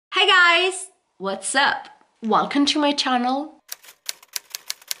Hi guys! What's up? Welcome to my channel.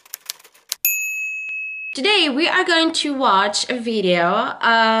 Today we are going to watch a video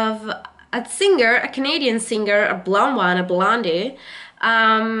of a singer, a Canadian singer, a blonde one, a blondie.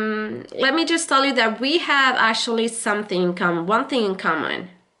 Let me just tell you that we have actually something in common, one thing in common.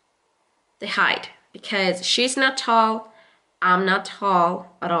 The height. Because she's not tall, I'm not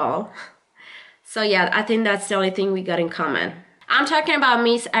tall at all. So yeah, I think that's the only thing we got in common. I'm talking about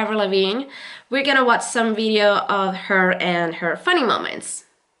Miss AVRIL LAVIGNE. We're gonna watch some video of her and her funny moments.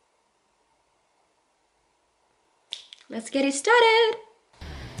 Let's get it started.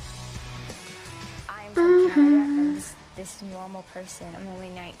 I'm this normal person. I'm only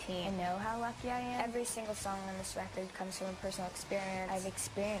 19. I know how lucky I am. Every single song on this record comes from a personal experience. I've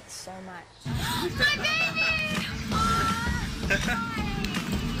experienced so much.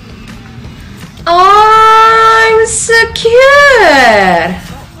 Oh, I'm so cute!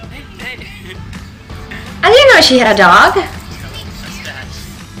 I didn't know she had a dog.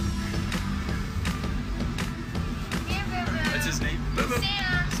 What's his name?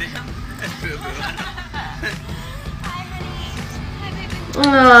 Sam.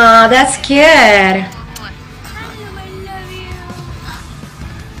 Aw, that's cute.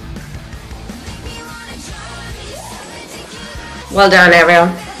 Well done, AVRIL.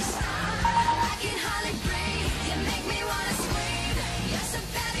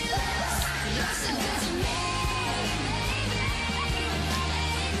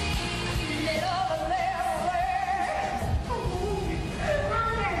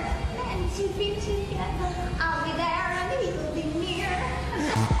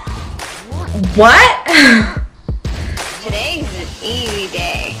 What? Today's an easy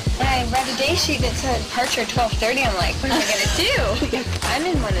day. When I read the day sheet that said departure at 12:30, I'm like, what am I gonna do? I'm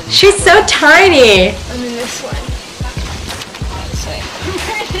in one of these. She's so tiny. I'm in this one. Honestly, I'm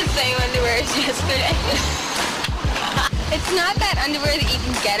wearing the same underwear as yesterday. It's not that underwear that you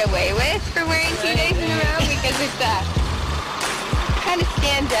can get away with for wearing 2 days in a row because it kind of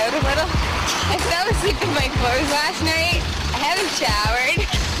stands out a little. I fell asleep in my clothes last night. I haven't showered.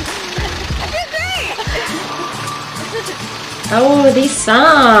 I feel great. Oh, this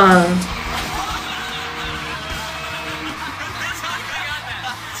song.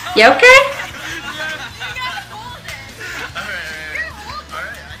 You okay?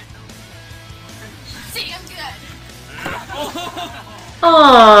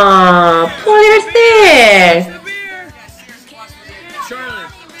 Aww, poor little thing.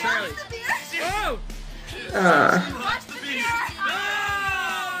 Charlie. Oh! Aww.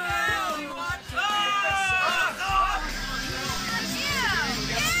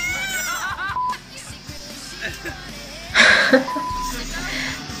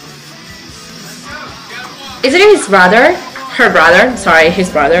 Isn't it his brother? Her brother? Sorry, his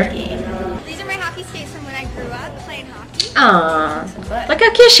brother. These are my hockey skates from when I grew up playing hockey. Aww, look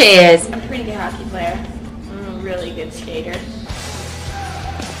how cute she is. I'm a pretty good hockey player. I'm a really good skater.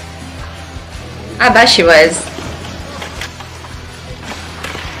 I bet she was.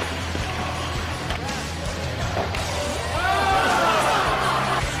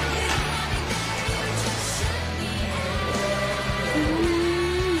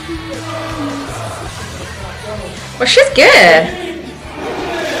 Well, she's good.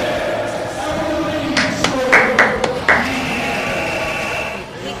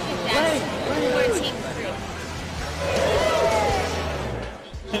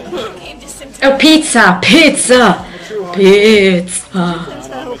 Oh, pizza, pizza, pizza.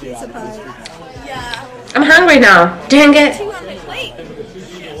 I'm hungry now. Dang it.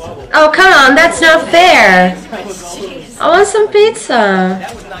 Oh, come on, that's not fair. I want some pizza.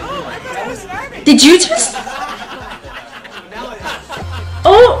 Did you just...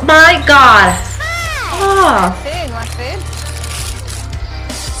 Oh my god. Oh.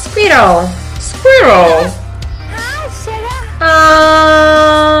 Squirrel. Squirrel.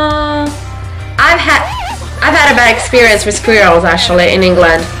 I've had a bad experience with squirrels actually in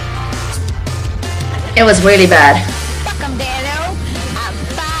England. It was really bad.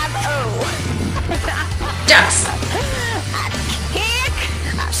 Ducks. I kick,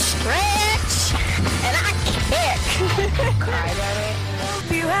 I stretch, and I kick.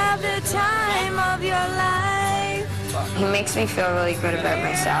 You have the time of your life. He makes me feel really good about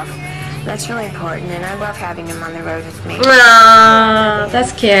myself. That's really important, and I love having him on the road with me. Aww,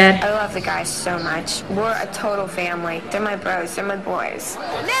 that's cute. I love the guys so much. We're a total family. They're my bros. They're my boys.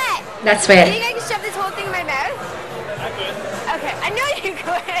 Matt! That's Do you weird. think I can shove this whole thing in my mouth? I could. Okay, I know you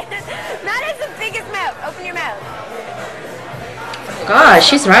could. Matt has the biggest mouth. Open your mouth. God,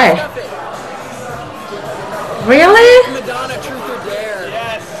 she's right. Really? Madonna, truth or dare.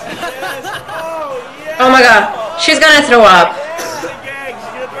 Yes. Oh my god, she's gonna throw up.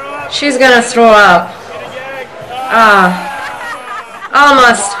 She's gonna throw up.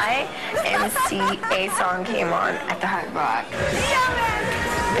 Almost. MCA song came on at the Hard Rock.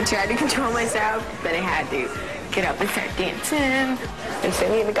 I tried to control myself, but I had to get up and start dancing. And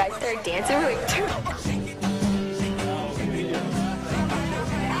suddenly the guys started dancing really too.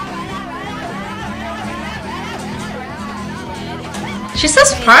 She's so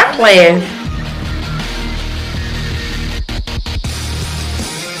sparkly.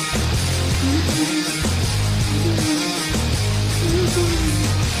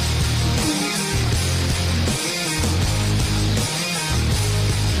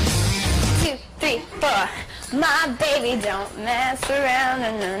 My baby don't mess around.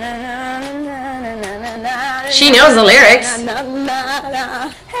 She knows the lyrics.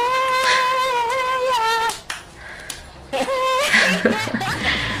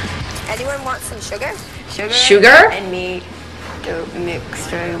 Anyone want some sugar? Sugar? And me don't mix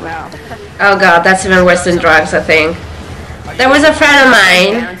very well. Oh god, that's even worse than drugs, I think. There was a friend of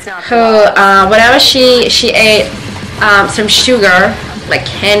mine who, whenever she ate some sugar, like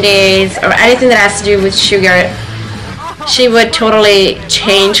candies or anything that has to do with sugar, she would totally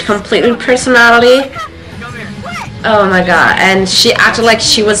change completely personality. Oh my god, and she acted like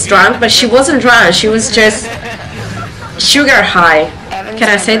she was drunk, but she wasn't drunk, she was just sugar high. Can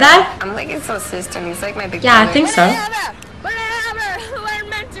I say that? I'm like his little sister, and he's like my big Yeah, I brother. think so. Whenever we're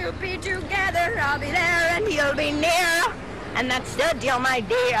meant to be together, I'll be there and he'll be near. And that's the deal, my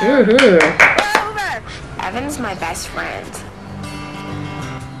dear. Woohoo. Over. Evan's my best friend.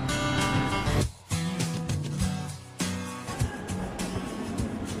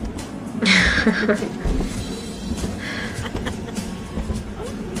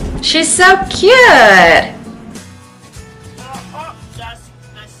 She's so cute.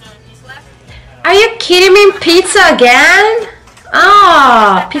 Are you kidding me? Pizza again?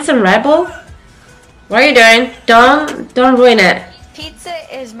 Oh, pizza and Red Bull? What are you doing? Don't ruin it. Pizza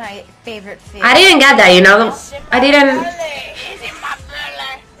is my favorite food. I didn't get that, you know. I didn't. It's in my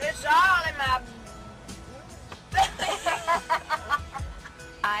belly. It's all in my.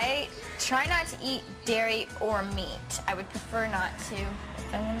 I try not to eat dairy or meat. I would prefer not to.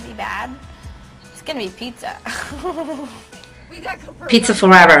 If I'm gonna be bad, it's gonna be pizza. Pizza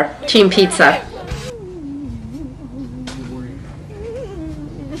forever. Team pizza.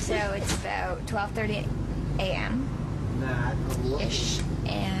 So it's about 12:30 a.m. ish,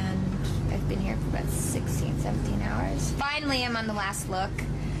 and I've been here for about 16, 17 hours. Finally, I'm on the last look.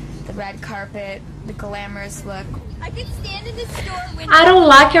 The red carpet, the glamorous look. I could stand in the store window. I don't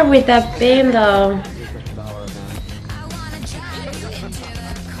like her with that beam though.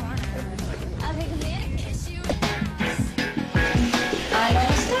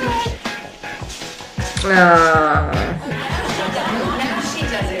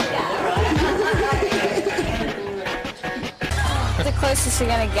 The closest you're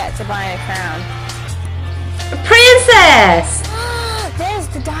gonna get to buying a crown. Princess! There's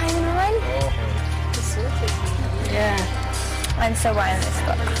the diamond one. Yeah. I'm so buying this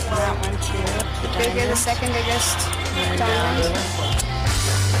book. That one too. The bigger, the second biggest diamond.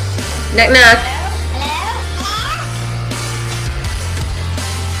 Knock knock.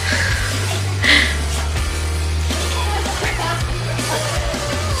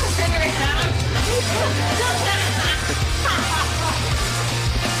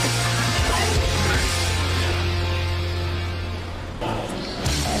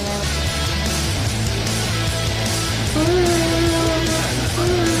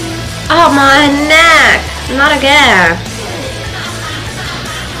 Oh my neck! Not again.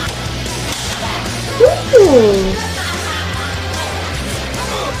 Ooh.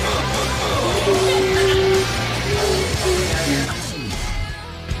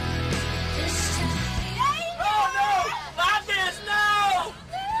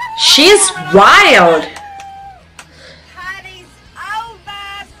 She's wild. Party's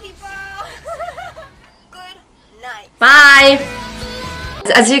over, people. Good night. Bye.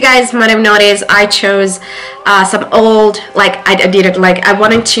 As you guys might have noticed, I chose some old, like I did it like I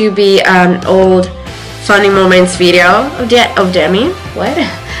wanted to be an old funny moments video of Demi, what?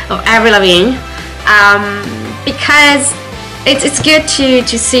 Of Avril Lavigne, because it's good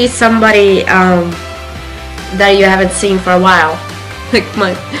to see somebody that you haven't seen for a while, like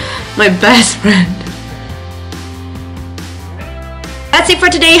my best friend. That's it for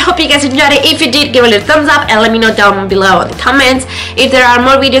today. Hope you guys enjoyed it. If you did, give it a little thumbs up and let me know down below in the comments if there are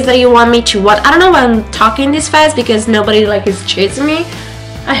more videos that you want me to watch. I don't know why I'm talking this fast because nobody like is chasing me.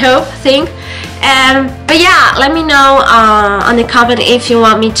 I think. But yeah, let me know on the comment if you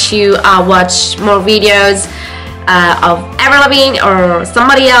want me to watch more videos of Avril Lavigne or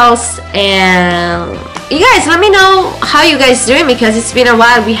somebody else. And you guys, let me know how you guys doing, because it's been a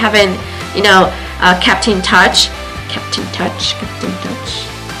while we haven't, you know, kept in touch.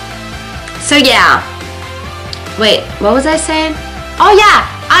 So yeah, wait, what was I saying? Oh yeah,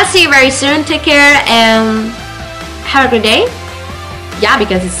 I'll see you very soon. Take care and have a good day. Yeah,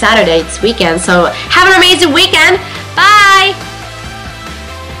 because it's Saturday, it's weekend, so have an amazing weekend.